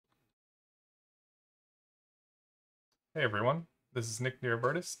Hey everyone, this is Nick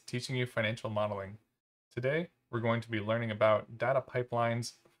Nirabertis teaching you financial modeling. Today, we're going to be learning about data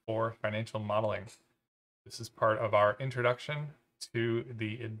pipelines for financial modeling. This is part of our introduction to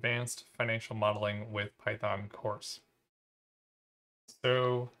the advanced financial modeling with Python course.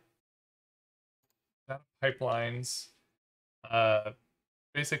 So, data pipelines, uh,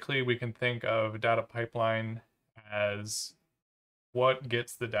 basically we can think of data pipeline as what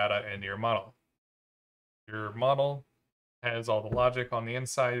gets the data into your model. Your model has all the logic on the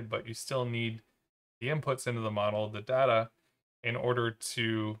inside, but you still need the inputs into the model, the data, in order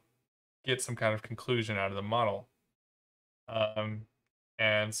to get some kind of conclusion out of the model. Um,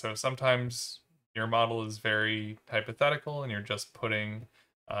 and so sometimes your model is very hypothetical and you're just putting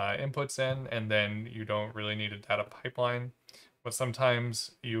inputs in, and then you don't really need a data pipeline. But sometimes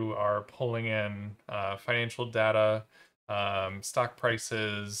you are pulling in financial data, stock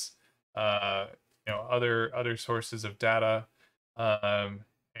prices, uh, other sources of data, and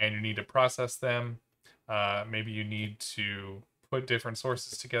you need to process them. Maybe you need to put different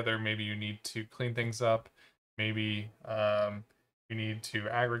sources together. Maybe you need to clean things up. Maybe you need to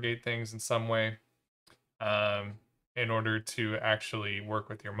aggregate things in some way um, in order to actually work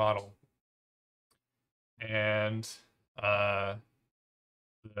with your model. And uh,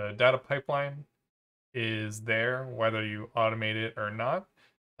 the data pipeline is there whether you automate it or not.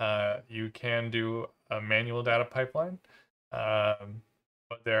 You can do a manual data pipeline,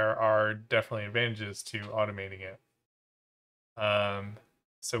 but there are definitely advantages to automating it.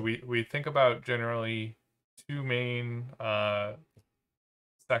 So we think about generally two main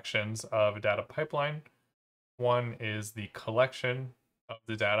sections of a data pipeline. One is the collection of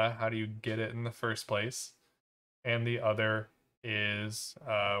the data. How do you get it in the first place? And the other is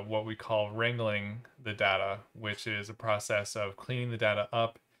what we call wrangling the data, which is a process of cleaning the data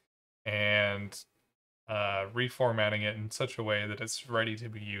up and reformatting it in such a way that it's ready to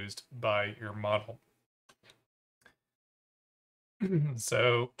be used by your model.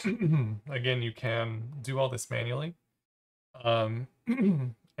 So again, you can do all this manually. Um,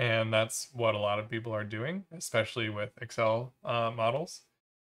 and that's what a lot of people are doing, especially with Excel models.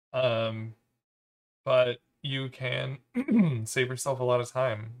 Um, but you can save yourself a lot of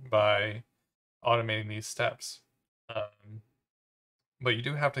time by automating these steps. Um, but you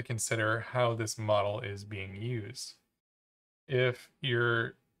do have to consider how this model is being used. If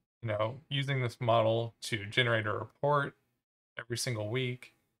you're, using this model to generate a report every single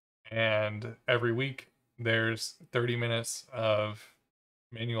week, and every week there's 30 minutes of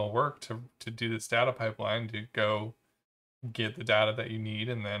manual work to do this data pipeline to go get the data that you need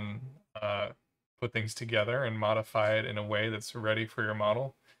and then put things together and modify it in a way that's ready for your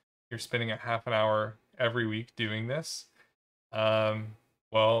model. You're spending a half an hour every week doing this. Um,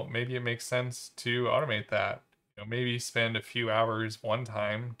 well, maybe it makes sense to automate that. Maybe spend a few hours one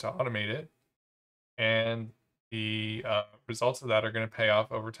time to automate it, and the results of that are going to pay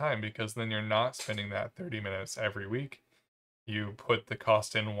off over time because then you're not spending that 30 minutes every week. You put the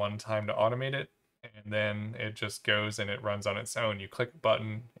cost in one time to automate it, and then it just goes and it runs on its own. You click a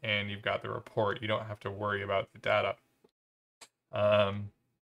button and you've got the report. You don't have to worry about the data. Um,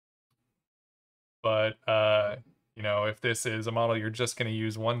 but if this is a model you're just going to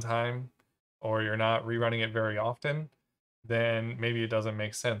use one time, or you're not rerunning it very often, then maybe it doesn't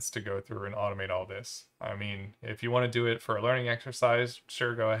make sense to go through and automate all this. I mean, if you want to do it for a learning exercise,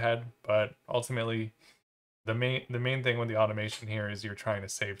 sure, go ahead. But ultimately, the main thing with the automation here is you're trying to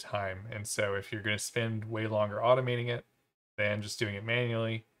save time. And so if you're going to spend way longer automating it than just doing it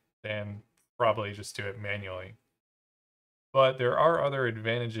manually, then probably just do it manually. But there are other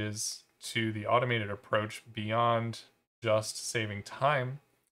advantages to the automated approach beyond just saving time.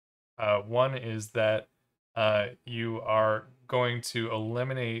 One is that you are going to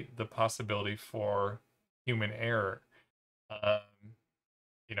eliminate the possibility for human error. Um,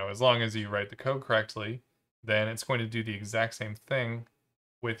 as long as you write the code correctly, then it's going to do the exact same thing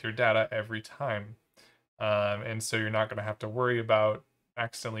with your data every time. And so you're not going to have to worry about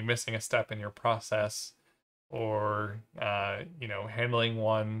accidentally missing a step in your process, or handling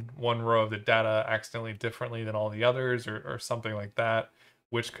one row of the data accidentally differently than all the others, or something like that,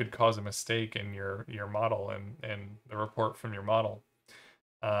 which could cause a mistake in your model and the report from your model.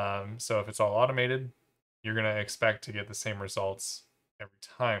 So if it's all automated, you're going to expect to get the same results every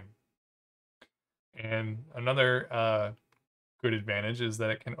time. And another good advantage is that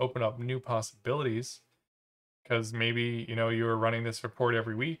it can open up new possibilities, because maybe you were running this report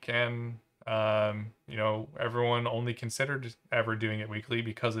every week, and everyone only considered ever doing it weekly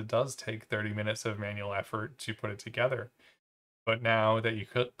because it does take 30 minutes of manual effort to put it together. But now that you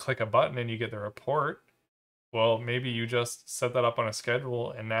click a button and you get the report, Well, maybe you just set that up on a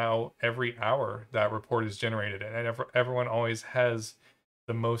schedule, and now every hour that report is generated, and everyone always has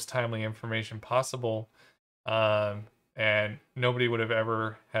the most timely information possible. Um, and nobody would have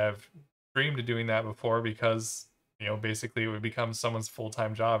ever have dreamed of doing that before because, basically it would become someone's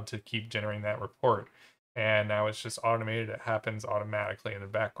full-time job to keep generating that report. And now it's just automated. It happens automatically in the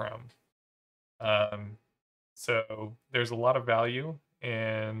background. Um, so there's a lot of value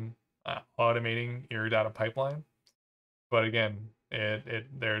in automating your data pipeline. But again,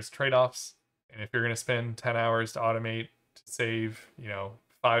 there's trade-offs. And if you're going to spend 10 hours to automate to save,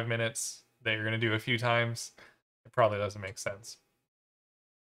 5 minutes that you're going to do a few times, it probably doesn't make sense.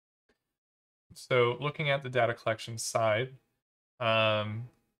 So looking at the data collection side, um,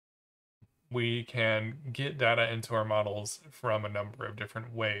 we can get data into our models from a number of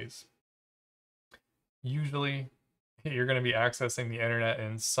different ways. Usually, you're going to be accessing the internet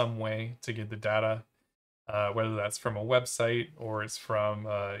in some way to get the data, whether that's from a website or it's from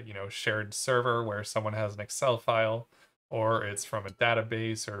a shared server where someone has an Excel file, or it's from a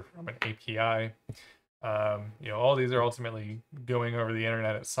database or from an API. All these are ultimately going over the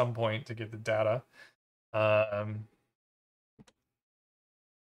internet at some point to get the data.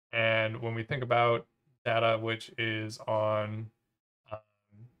 And when we think about data which is on um,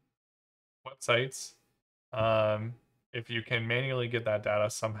 websites, um, if you can manually get that data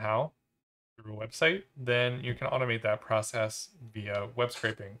somehow through a website, then you can automate that process via web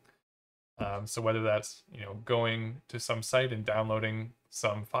scraping. So whether that's going to some site and downloading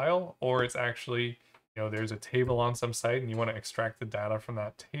some file, or it's actually there's a table on some site and you want to extract the data from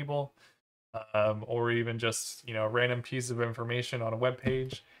that table, or even just a random piece of information on a web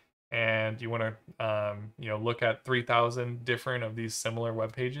page, and you want to look at 3,000 different of these similar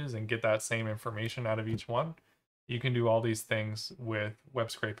web pages and get that same information out of each one. You can do all these things with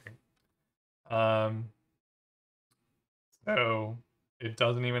web scraping. So it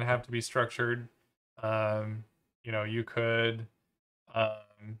doesn't even have to be structured. You could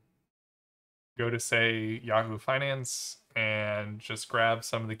go to, say, Yahoo Finance and just grab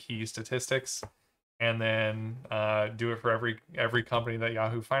some of the key statistics, and then do it for every company that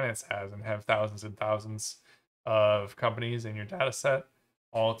Yahoo Finance has, and have thousands and thousands of companies in your data set,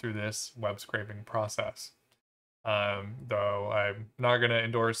 all through this web scraping process. Though I'm not going to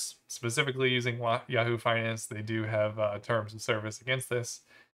endorse specifically using Yahoo Finance. They do have terms of service against this,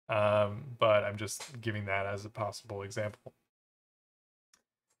 but I'm just giving that as a possible example.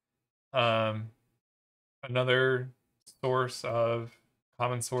 Another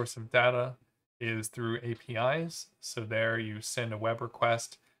common source of data is through APIs. So there you send a web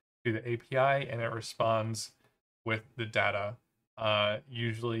request to the API and it responds with the data,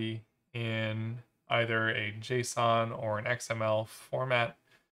 usually in either a JSON or an XML format,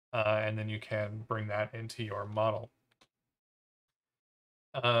 and then you can bring that into your model.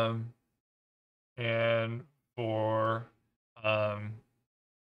 And for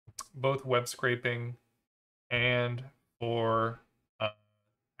both web scraping and for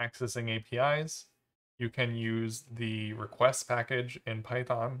accessing APIs, you can use the request package in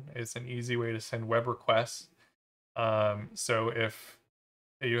Python. It's an easy way to send web requests. So if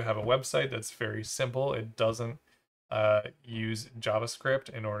you have a website that's very simple, it doesn't use JavaScript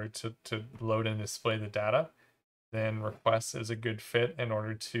in order to load and display the data, then requests is a good fit in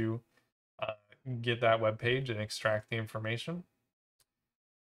order to get that web page and extract the information.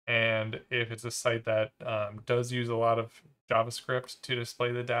 And if it's a site that does use a lot of JavaScript to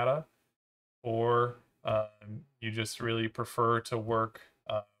display the data, or you just really prefer to work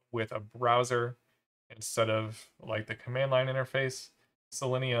with a browser instead of like the command line interface,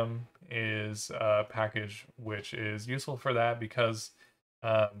 Selenium is a package which is useful for that because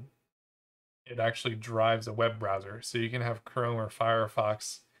it actually drives a web browser. So you can have Chrome or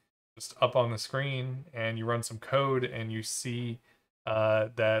Firefox just up on the screen, and you run some code and you see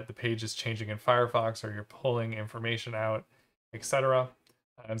that the page is changing in Firefox, or you're pulling information out, etc.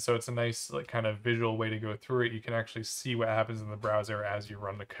 And so it's a nice kind of visual way to go through it. You can actually see what happens in the browser as you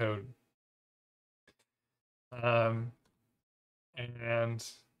run the code. And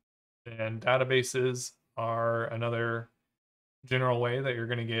then databases are another general way that you're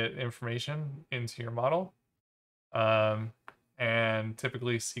going to get information into your model. And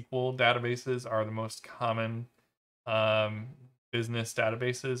typically SQL databases are the most common business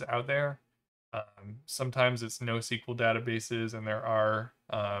databases out there. Sometimes it's NoSQL databases, and there are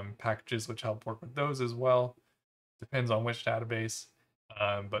packages which help work with those as well. Depends on which database.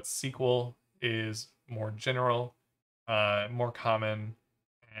 But SQL is more general, more common,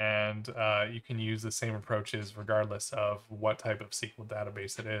 and you can use the same approaches regardless of what type of SQL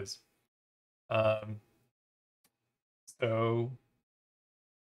database it is. So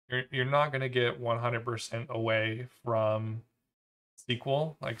you're not going to get 100% away from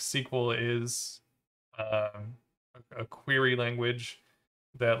SQL. Like SQL is a query language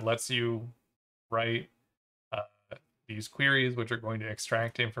that lets you write uh, these queries, which are going to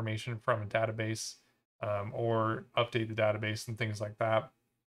extract information from a database or update the database and things like that.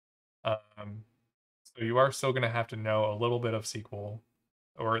 So you are still going to have to know a little bit of SQL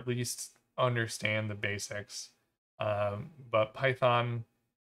or at least understand the basics. But Python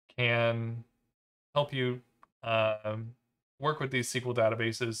can help you um, work with these SQL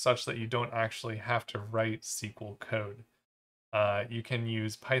databases such that you don't actually have to write SQL code. You can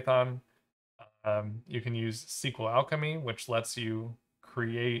use Python. You can use SQL Alchemy, which lets you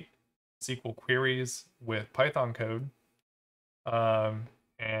create SQL queries with Python code.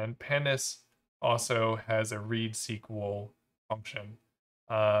 And Pandas also has a read SQL function.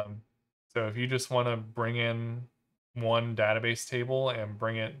 Um, so if you just want to bring in one database table and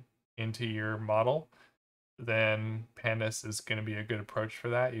bring it into your model, then Pandas is going to be a good approach for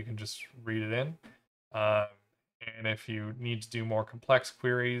that. You can just read it in. Um, and if you need to do more complex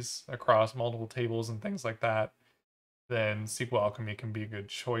queries across multiple tables and things like that, then SQL Alchemy can be a good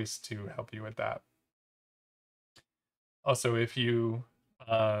choice to help you with that. Also, if you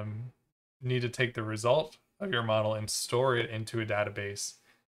need to take the result of your model and store it into a database,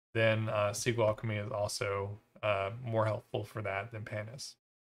 then SQL Alchemy is also more helpful for that than Pandas.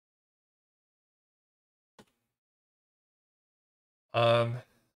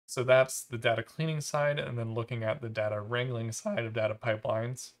 So that's the data cleaning side, and then looking at the data wrangling side of data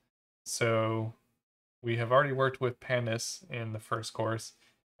pipelines. So we have already worked with Pandas in the first course,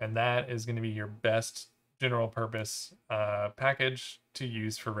 and that is going to be your best general purpose package to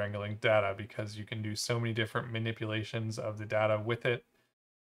use for wrangling data because you can do so many different manipulations of the data with it.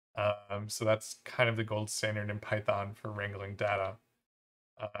 So that's kind of the gold standard in Python for wrangling data.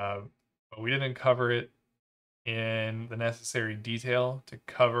 But we didn't cover it in the necessary detail to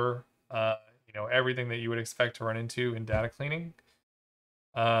cover everything that you would expect to run into in data cleaning.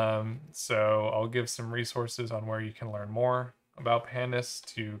 So I'll give some resources on where you can learn more about Pandas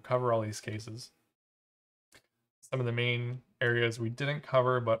to cover all these cases. Some of the main areas we didn't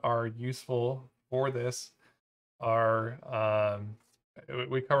cover but are useful for this are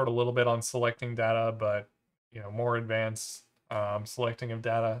we covered a little bit on selecting data, but more advanced selecting of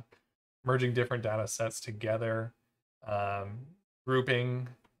data, merging different data sets together, grouping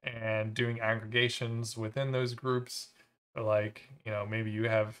and doing aggregations within those groups. Like, maybe you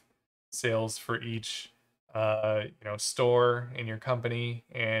have sales for each store in your company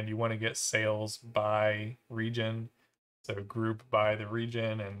and you want to get sales by region. So group by the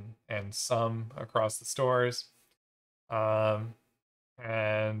region and sum across the stores.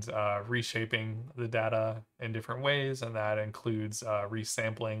 And reshaping the data in different ways, and that includes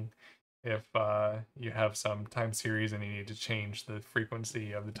resampling if you have some time series and you need to change the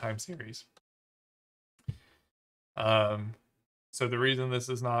frequency of the time series. So the reason this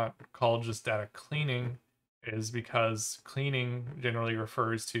is not called just data cleaning is because cleaning generally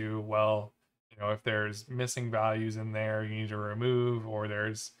refers to, well, if there's missing values in there you need to remove, or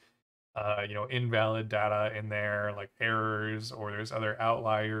there's invalid data in there like errors, or there's other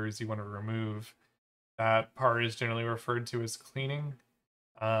outliers you want to remove. That part is generally referred to as cleaning.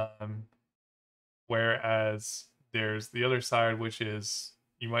 Whereas there's the other side, which is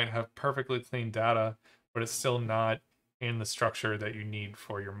you might have perfectly clean data, but it's still not in the structure that you need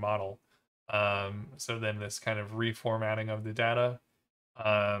for your model. So then this kind of reformatting of the data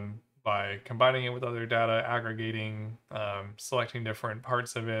by combining it with other data, aggregating, selecting different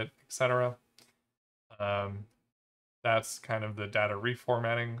parts of it, etc. That's kind of the data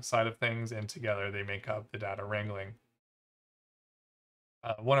reformatting side of things, and together they make up the data wrangling.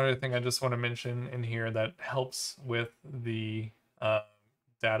 One other thing I just want to mention in here that helps with the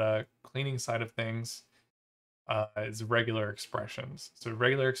data cleaning side of things is regular expressions. So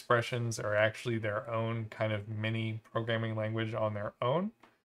regular expressions are actually their own kind of mini programming language on their own.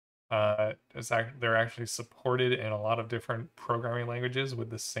 They're actually supported in a lot of different programming languages with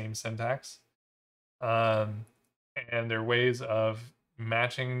the same syntax. And they're ways of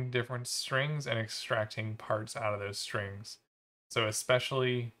matching different strings and extracting parts out of those strings. So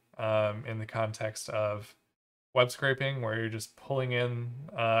especially in the context of web scraping, where you're just pulling in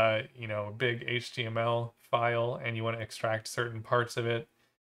a big HTML file and you want to extract certain parts of it,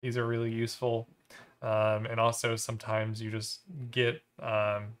 these are really useful. And also sometimes you just get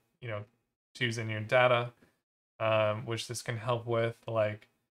choosing your data, which this can help with, like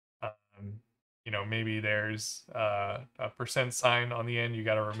maybe there's a percent sign on the end, you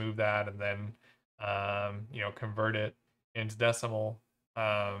got to remove that and then convert it. into decimal.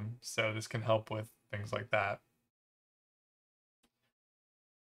 So this can help with things like that.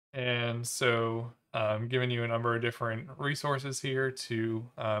 And so I'm giving you a number of different resources here to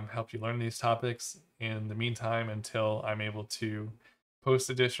help you learn these topics in the meantime until I'm able to post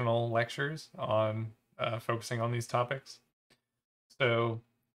additional lectures on focusing on these topics. So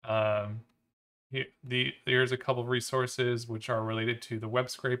um, here's a couple of resources which are related to the web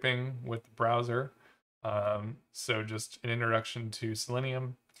scraping with the browser. So just an introduction to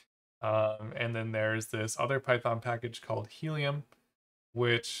Selenium. And then there's this other Python package called Helium,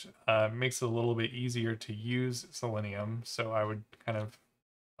 which makes it a little bit easier to use Selenium. So I would kind of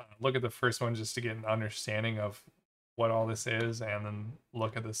look at the first one just to get an understanding of what all this is, and then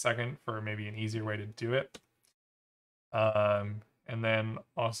look at the second for maybe an easier way to do it. And then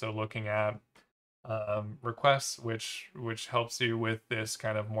also looking at requests, which helps you with this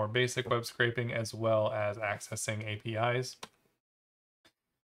kind of more basic web scraping as well as accessing APIs.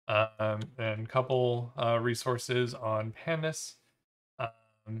 And a couple resources on Pandas.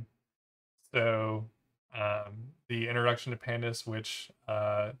 So the introduction to Pandas, which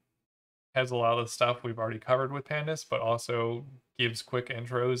has a lot of the stuff we've already covered with Pandas, but also gives quick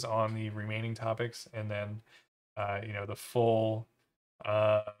intros on the remaining topics, and then the full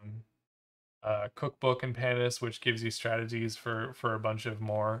cookbook in Pandas, which gives you strategies for a bunch of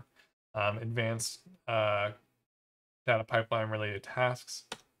more advanced data pipeline related tasks.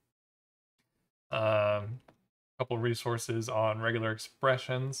 A couple resources on regular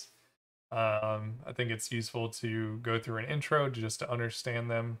expressions. I think it's useful to go through an intro just to understand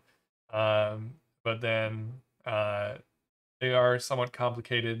them, but then they are somewhat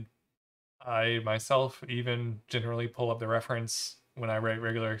complicated. I myself even generally pull up the reference when I write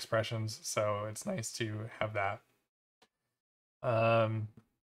regular expressions, so it's nice to have that. And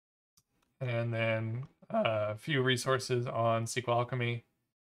then a few resources on SQL Alchemy.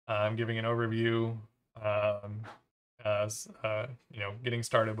 I'm giving an overview, as getting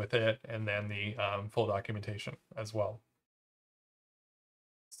started with it, and then the full documentation as well.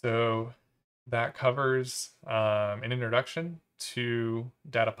 So that covers an introduction to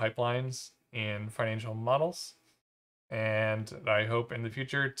data pipelines in financial models. And I hope in the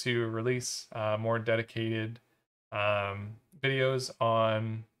future to release more dedicated videos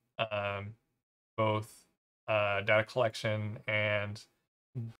on both data collection and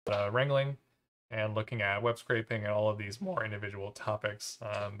wrangling, and looking at web scraping and all of these more individual topics.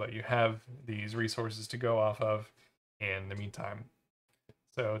 But you have these resources to go off of in the meantime.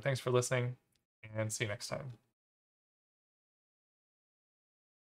 So thanks for listening, and see you next time.